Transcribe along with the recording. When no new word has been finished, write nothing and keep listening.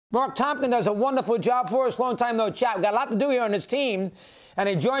Marc Topkin does a wonderful job for us. Long time no chat. We've got a lot to do here on this team, and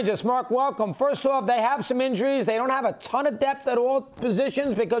he joins us. Marc, welcome. First off, they have some injuries. They don't have a ton of depth at all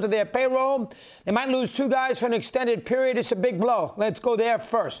positions because of their payroll. They might lose two guys for an extended period. It's a big blow. Let's go there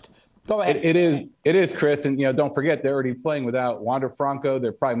first. Go ahead. It is, Chris. And, don't forget, they're already playing without Wander Franco.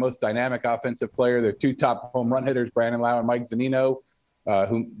 They're probably most dynamic offensive player. Their two top home run hitters, Brandon Lau and Mike Zunino,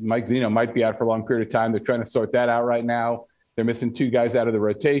 who Mike Zunino might be out for a long period of time. They're trying to sort that out right now. They're missing two guys out of the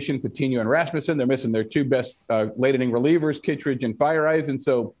rotation, Coutinho and Rasmussen. They're missing their two best late inning relievers, Kittredge and Fireeisen.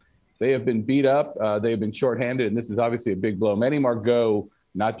 So they have been beat up. They have been shorthanded, and this is obviously a big blow. Manny Margot,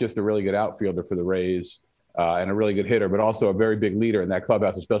 not just a really good outfielder for the Rays and a really good hitter, but also a very big leader in that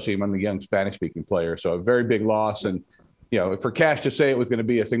clubhouse, especially among the young Spanish-speaking players. So a very big loss. And, for Cash to say it was going to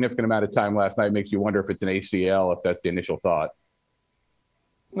be a significant amount of time last night makes you wonder if it's an ACL, if that's the initial thought.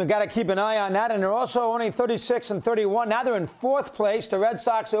 We've got to keep an eye on that. And they're also only 36 and 31. Now they're in fourth place. The Red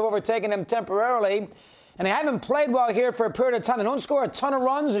Sox have overtaken them temporarily. And they haven't played well here for a period of time. They don't score a ton of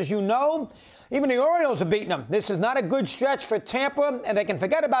runs, as you know. Even the Orioles are beating them. This is not a good stretch for Tampa, and they can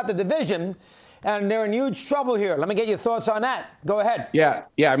forget about the division. And they're in huge trouble here. Let me get your thoughts on that. Go ahead. Yeah.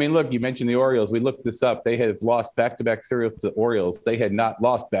 I mean, look, you mentioned the Orioles. We looked this up. They have lost back-to-back series to the Orioles. They had not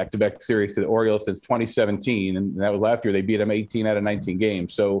lost back-to-back series to the Orioles since 2017. And that was last year. They beat them 18 out of 19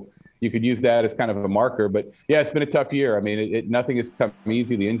 games. So you could use that as kind of a marker. But, yeah, it's been a tough year. I mean, nothing has come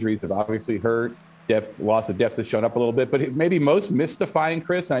easy. The injuries have obviously hurt. Loss of depth has shown up a little bit. But maybe most mystifying,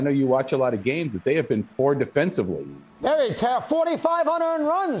 Chris, and I know you watch a lot of games, is they have been poor defensively. Very terrible. 45 unearned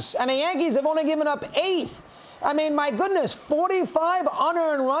runs. And the Yankees have only given up 8. I mean, my goodness, 45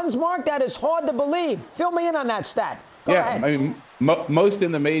 unearned runs, Mark? That is hard to believe. Fill me in on that stat. Go ahead. I mean, most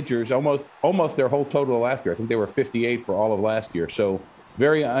in the majors, almost their whole total of last year. I think they were 58 for all of last year. So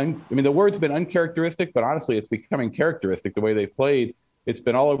the word's been uncharacteristic, but honestly, it's becoming characteristic the way they've played. It's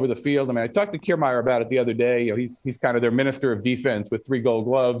been all over the field. I mean, I talked to Kiermaier about it the other day. He's kind of their minister of defense with 3 Gold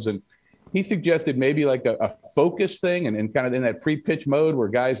Gloves, and he suggested maybe like a focus thing and kind of in that pre-pitch mode where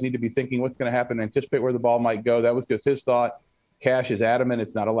guys need to be thinking what's going to happen and anticipate where the ball might go. That was just his thought. Cash is adamant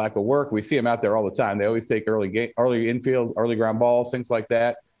it's not a lack of work. We see him out there all the time. They always take early infield, early ground balls, things like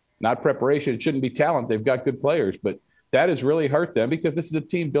that. Not preparation. It shouldn't be talent. They've got good players, but that has really hurt them because this is a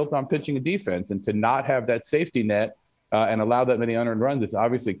team built on pitching and defense, and to not have that safety net and allow that many unearned runs has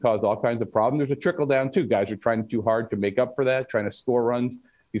obviously caused all kinds of problems. There's a trickle down too. Guys are trying too hard to make up for that, trying to score runs.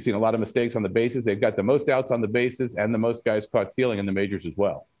 You've seen a lot of mistakes on the bases. They've got the most outs on the bases and the most guys caught stealing in the majors as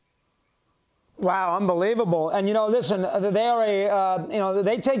well. Wow, unbelievable. And, listen, they are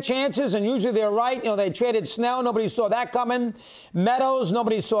they take chances, and usually they're right. They traded Snell. Nobody saw that coming. Meadows,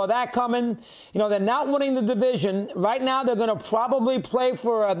 nobody saw that coming. They're not winning the division. Right now, they're going to probably play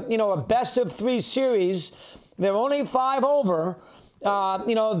for a best-of-3 series. They're only 5 over.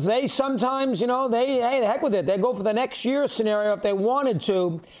 They sometimes, the heck with it. They go for the next year scenario if they wanted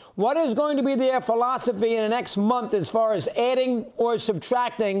to. What is going to be their philosophy in the next month as far as adding or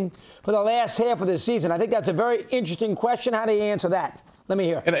subtracting for the last half of the season? I think that's a very interesting question. How do you answer that? Let me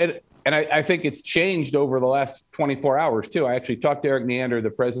hear. And I think it's changed over the last 24 hours, too. I actually talked to Eric Neander,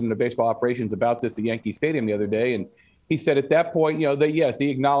 the president of baseball operations, about this at Yankee Stadium the other day, and he said at that point, that he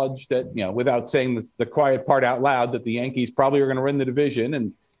acknowledged that, without saying the quiet part out loud, that the Yankees probably are going to win the division.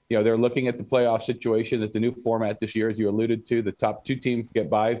 And, they're looking at the playoff situation at the new format this year, as you alluded to. The top 2 teams get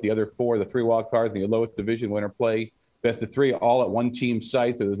buys, the other 4, the 3 wild cards, and the lowest division winner play best of 3, all at one team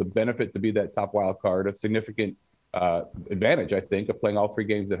site. So there's a benefit to be that top wild card, a significant advantage, I think, of playing all 3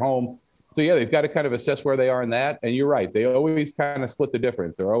 games at home. So, they've got to kind of assess where they are in that. And you're right. They always kind of split the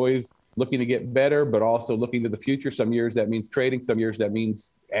difference. They're always looking to get better, but also looking to the future. Some years that means trading. Some years that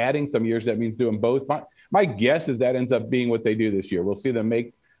means adding. Some years that means doing both. My guess is that ends up being what they do this year. We'll see them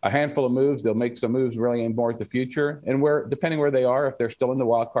make a handful of moves. They'll make some moves really aimed more at the future. And depending where they are, if they're still in the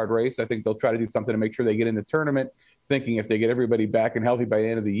wild card race, I think they'll try to do something to make sure they get in the tournament, thinking if they get everybody back and healthy by the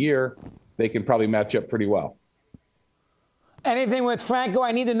end of the year, they can probably match up pretty well. Anything with Franco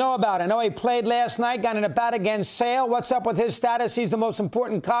I need to know about? I know he played last night, got in a bat against Sale. What's up with his status? He's the most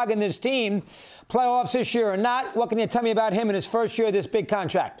important cog in this team. Playoffs this year or not, what can you tell me about him in his first year of this big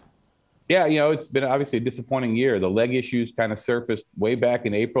contract? Yeah, it's been obviously a disappointing year. The leg issues kind of surfaced way back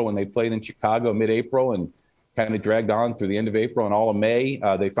in April when they played in Chicago mid-April and kind of dragged on through the end of April and all of May.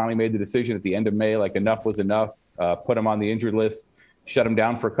 They finally made the decision at the end of May, like enough was enough, put him on the injured list, shut him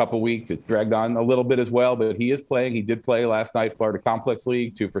down for a couple weeks. It's dragged on a little bit as well, but he is playing. He did play last night, Florida Complex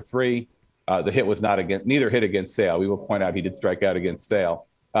League, 2 for 3. The hit was neither hit against Sale. We will point out he did strike out against Sale.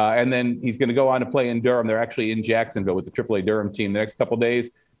 And then he's going to go on to play in Durham. They're actually in Jacksonville with the AAA Durham team the next couple of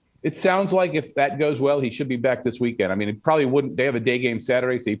days. It sounds like if that goes well, he should be back this weekend. I mean, it probably wouldn't. They have a day game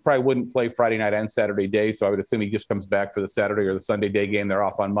Saturday, so he probably wouldn't play Friday night and Saturday day. So I would assume he just comes back for the Saturday or the Sunday day game. They're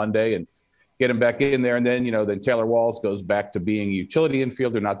off on Monday and get him back in there. And then, then Taylor Walls goes back to being a utility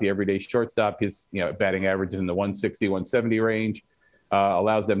infielder, not the everyday shortstop. His, batting average is in the 160, 170 range.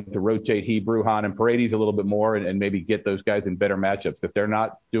 Allows them to rotate he, Bruhan, and Paredes a little bit more and maybe get those guys in better matchups because they're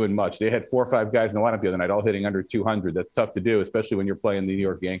not doing much. They had 4 or 5 guys in the lineup the other night, all hitting under 200. That's tough to do, especially when you're playing the New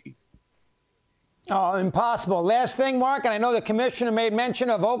York Yankees. Oh, impossible. Last thing, Mark, and I know the commissioner made mention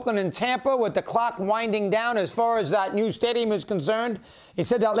of Oakland and Tampa with the clock winding down as far as that new stadium is concerned. He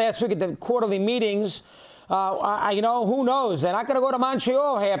said that last week at the quarterly meetings. Who knows? They're not going to go to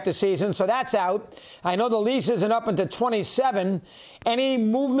Montreal half the season, so that's out. I know the lease isn't up until 27. Any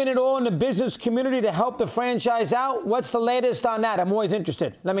movement at all in the business community to help the franchise out? What's the latest on that? I'm always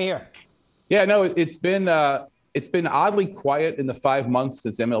interested. Let me hear. Yeah, no, it's been oddly quiet in the 5 months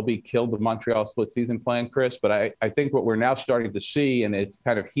since MLB killed the Montreal split season plan, Chris. But I think what we're now starting to see, and it's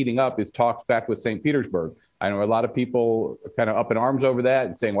kind of heating up, is talks back with St. Petersburg. I know a lot of people are kind of up in arms over that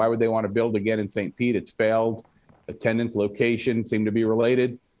and saying, why would they want to build again in St. Pete? It's failed. Attendance, location seem to be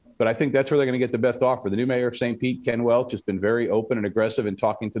related. But I think that's where they're going to get the best offer. The new mayor of St. Pete, Ken Welch, has been very open and aggressive in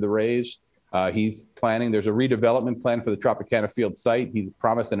talking to the Rays. He's planning. There's a redevelopment plan for the Tropicana Field site. He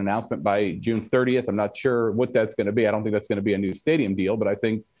promised an announcement by June 30th. I'm not sure what that's going to be. I don't think that's going to be a new stadium deal, but I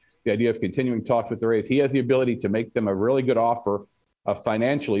think the idea of continuing talks with the Rays, he has the ability to make them a really good offer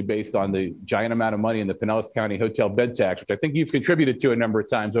financially based on the giant amount of money in the Pinellas County hotel bed tax, which I think you've contributed to a number of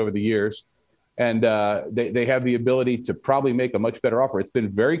times over the years. And they have the ability to probably make a much better offer. It's been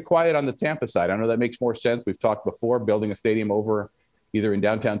very quiet on the Tampa side. I know that makes more sense. We've talked before, building a stadium over either in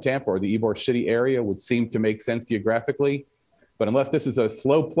downtown Tampa or the Ybor City area would seem to make sense geographically. But unless this is a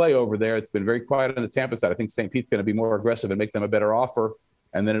slow play over there, it's been very quiet on the Tampa side. I think St. Pete's going to be more aggressive and make them a better offer.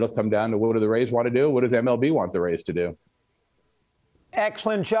 And then it'll come down to what do the Rays want to do? What does MLB want the Rays to do?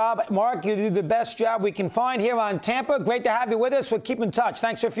 Excellent job. Mark, you do the best job we can find here on Tampa. Great to have you with us. We'll keep in touch.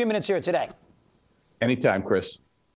 Thanks for a few minutes here today. Anytime, Chris.